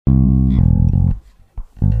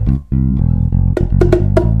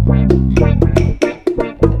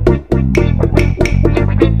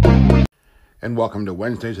welcome to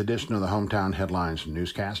Wednesday's edition of the Hometown Headlines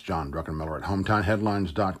newscast. John Druckenmiller at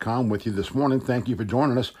hometownheadlines.com with you this morning. Thank you for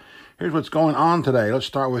joining us. Here's what's going on today. Let's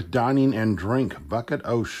start with dining and drink. Bucket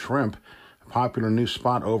O Shrimp, a popular new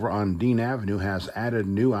spot over on Dean Avenue, has added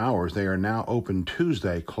new hours. They are now open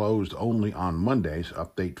Tuesday, closed only on Mondays.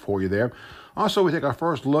 Update for you there. Also, we take our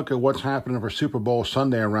first look at what's happening for Super Bowl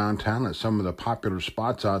Sunday around town at some of the popular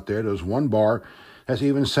spots out there. There's one bar that's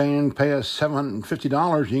even saying pay us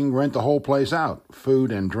 $750, you can rent the whole place out.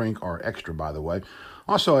 Food and drink are extra, by the way.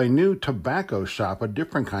 Also, a new tobacco shop, a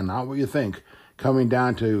different kind, not what you think, coming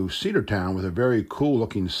down to Cedartown with a very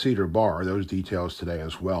cool-looking cedar bar. Those details today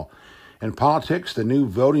as well. In politics, the new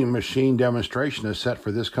voting machine demonstration is set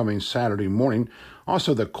for this coming Saturday morning.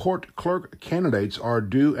 Also, the court clerk candidates are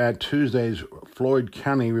due at Tuesday's Floyd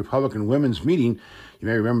County Republican Women's Meeting. You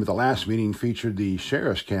may remember the last meeting featured the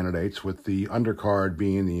sheriff's candidates, with the undercard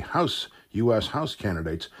being the U.S. House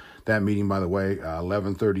candidates. That meeting, by the way,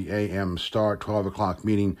 11:30 a.m. start, 12 o'clock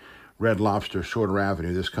meeting, Red Lobster, Shorter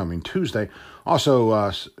Avenue, this coming Tuesday.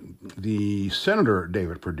 Also, the Senator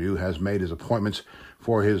David Perdue has made his appointments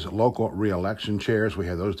for his local re-election chairs. We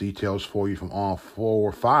have those details for you from all 4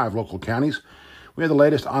 or 5 local counties. We have the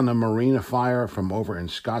latest on the Marina fire from over in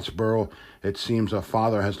Scottsboro. It seems a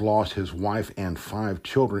father has lost his wife and 5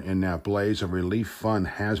 children in that blaze. A relief fund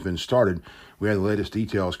has been started. We have the latest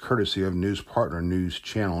details courtesy of news partner News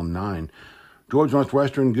Channel 9. Georgia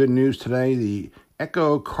Northwestern, good news today. The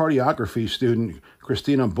echocardiography student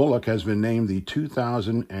Christina Bullock has been named the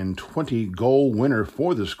 2020 goal winner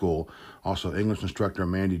for the school. Also, English instructor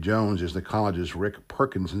Mandy Jones is the college's Rick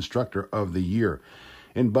Perkins Instructor of the Year.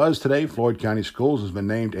 In buzz today, Floyd County Schools has been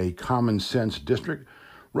named a Common Sense District.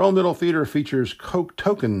 Roll Middle Theater features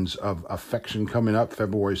Tokens of Affection coming up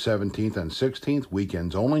February 17th and 16th,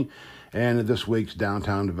 weekends only. And this week's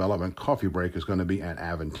Downtown Development Coffee Break is going to be at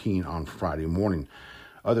Aventine on Friday morning.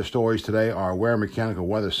 Other stories today are Ware Mechanical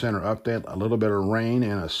Weather Center update, a little bit of rain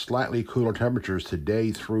and a slightly cooler temperatures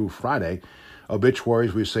today through Friday.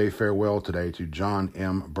 Obituaries, we say farewell today to John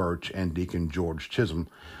M. Birch and Deacon George Chisholm.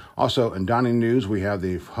 Also, in dining news, we have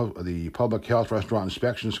the Public Health Restaurant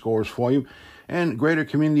Inspection scores for you, and Greater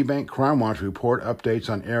Community Bank Crime Watch report updates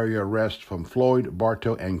on area arrests from Floyd,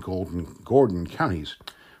 Bartow, and Gordon counties.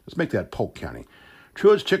 Let's make that Polk County.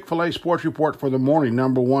 Truett's Chick-fil-A Sports Report for the morning.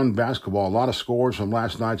 Number 1, basketball. A lot of scores from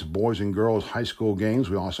last night's boys and girls high school games.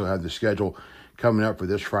 We also have the schedule coming up for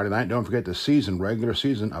this Friday night. Don't forget the regular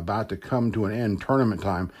season, about to come to an end. Tournament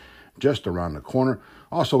time just around the corner.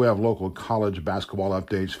 Also, we have local college basketball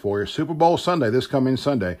updates for you. Super Bowl Sunday, this coming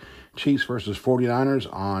Sunday. Chiefs versus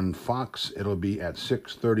 49ers on Fox. It'll be at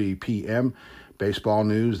 6:30 p.m. Baseball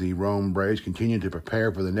news, the Rome Braves continue to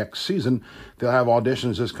prepare for the next season. They'll have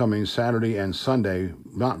auditions this coming Saturday and Sunday,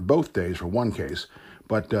 not both days for one case,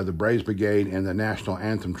 but the Braves Brigade and the National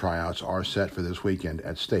Anthem tryouts are set for this weekend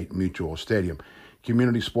at State Mutual Stadium.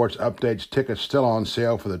 Community sports updates, tickets still on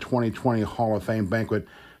sale for the 2020 Hall of Fame banquet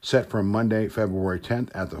set for Monday, February 10th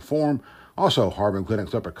at the Forum. Also, Harbin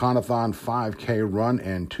Clinic's Upper Conathon 5K run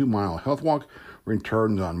and 2-mile health walk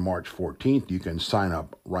returns on March 14th. You can sign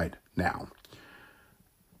up right now.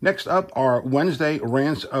 Next up are Wednesday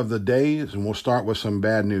rants of the days, and we'll start with some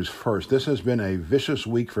bad news first. This has been a vicious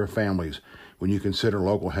week for families when you consider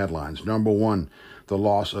local headlines. Number 1, the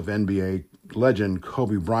loss of NBA legend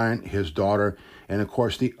Kobe Bryant, his daughter, and of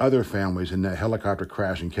course the other families in that helicopter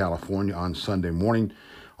crash in California on Sunday morning.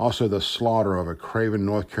 Also, the slaughter of a Craven,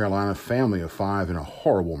 North Carolina family of 5 in a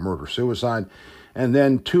horrible murder-suicide. And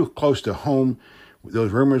then, too close to home,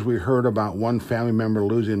 those rumors we heard about one family member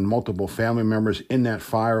losing multiple family members in that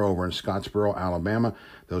fire over in Scottsboro, Alabama.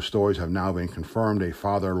 Those stories have now been confirmed. A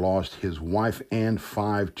father lost his wife and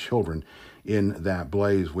 5 children in that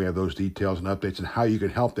blaze. We have those details and updates and how you can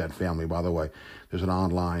help that family, by the way. There's an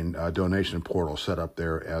online donation portal set up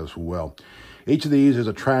there as well. Each of these is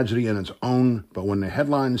a tragedy in its own, but when the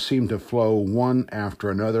headlines seem to flow one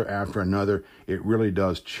after another, it really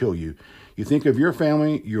does chill you. You think of your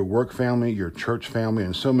family, your work family, your church family,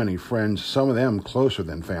 and so many friends, some of them closer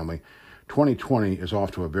than family. 2020 is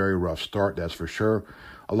off to a very rough start, that's for sure.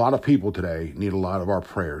 A lot of people today need a lot of our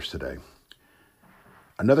prayers today.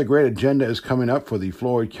 Another great agenda is coming up for the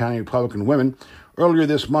Floyd County Republican women. Earlier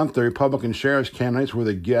this month, the Republican sheriff's candidates were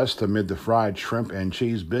the guests amid the fried shrimp and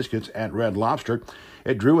cheese biscuits at Red Lobster.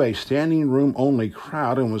 It drew a standing room only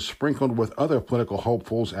crowd and was sprinkled with other political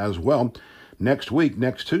hopefuls as well. Next week,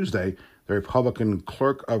 next Tuesday, the Republican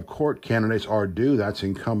clerk of court candidates are due. That's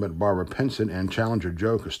incumbent Barbara Pinson and challenger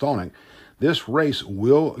Joe Kostelnik. This race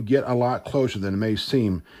will get a lot closer than it may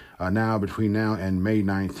seem between now and May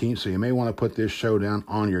 19th, so you may want to put this showdown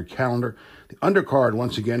on your calendar. The undercard,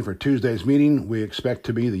 once again, for Tuesday's meeting, we expect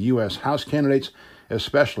to be the U.S. House candidates,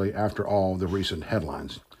 especially after all the recent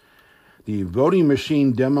headlines. The voting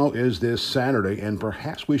machine demo is this Saturday, and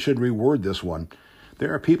perhaps we should reword this one.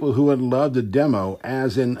 There are people who would love to demo,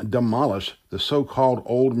 as in demolish, the so-called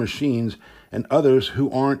old machines, and others who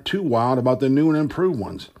aren't too wild about the new and improved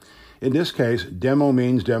ones. In this case, demo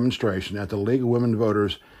means demonstration at the League of Women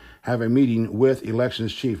Voters have a meeting with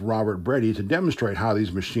Elections Chief Robert Brady to demonstrate how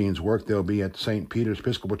these machines work. They'll be at St. Peter's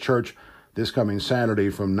Episcopal Church this coming Saturday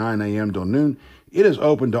from 9 a.m. till noon. It is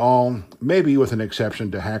open to all, maybe with an exception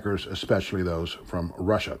to hackers, especially those from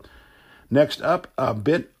Russia. Next up, a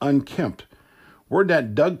bit unkempt. Word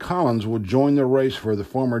that Doug Collins will join the race for the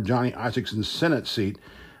former Johnny Isakson Senate seat.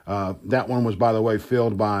 That one was, by the way,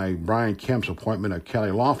 filled by Brian Kemp's appointment of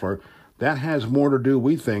Kelly Loeffler. That has more to do,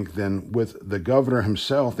 we think, than with the governor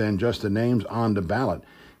himself than just the names on the ballot.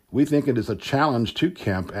 We think it is a challenge to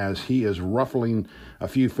Kemp as he is ruffling a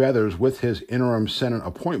few feathers with his interim Senate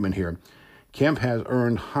appointment here. Kemp has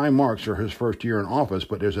earned high marks for his first year in office,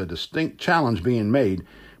 but there's a distinct challenge being made,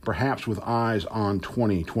 perhaps with eyes on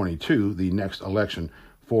 2022, the next election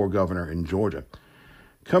for governor in Georgia.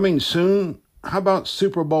 Coming soon, how about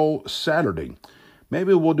Super Bowl Saturday?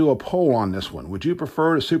 Maybe we'll do a poll on this one. Would you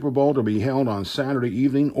prefer the Super Bowl to be held on Saturday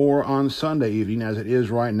evening or on Sunday evening as it is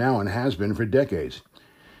right now and has been for decades?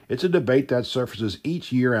 It's a debate that surfaces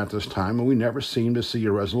each year at this time, and we never seem to see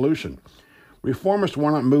a resolution. Reformists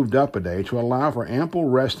want it moved up a day to allow for ample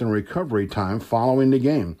rest and recovery time following the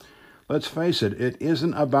game. Let's face it, it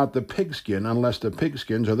isn't about the pigskin unless the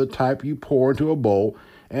pigskins are the type you pour into a bowl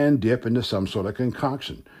and dip into some sort of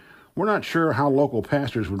concoction. We're not sure how local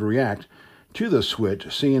pastors would react to the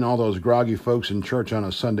switch, seeing all those groggy folks in church on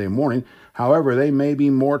a Sunday morning. However, they may be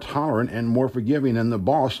more tolerant and more forgiving than the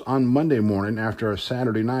boss on Monday morning after a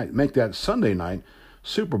Saturday night. Make that Sunday night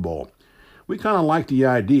Super Bowl. We kind of like the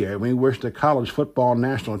idea, and we wish the college football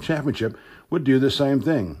national championship would do the same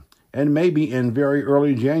thing. And maybe in very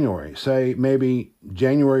early January, say maybe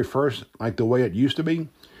January 1st, like the way it used to be.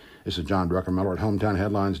 This is John Druckenmiller at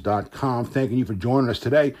HometownHeadlines.com. Thanking you for joining us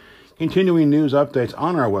today. Continuing news updates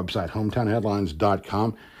on our website,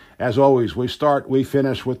 HometownHeadlines.com. As always, we start, we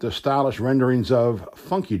finish with the stylish renderings of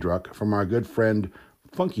Funky Druck from our good friend,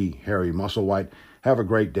 Funky Harry Musselwhite. Have a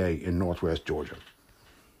great day in Northwest Georgia.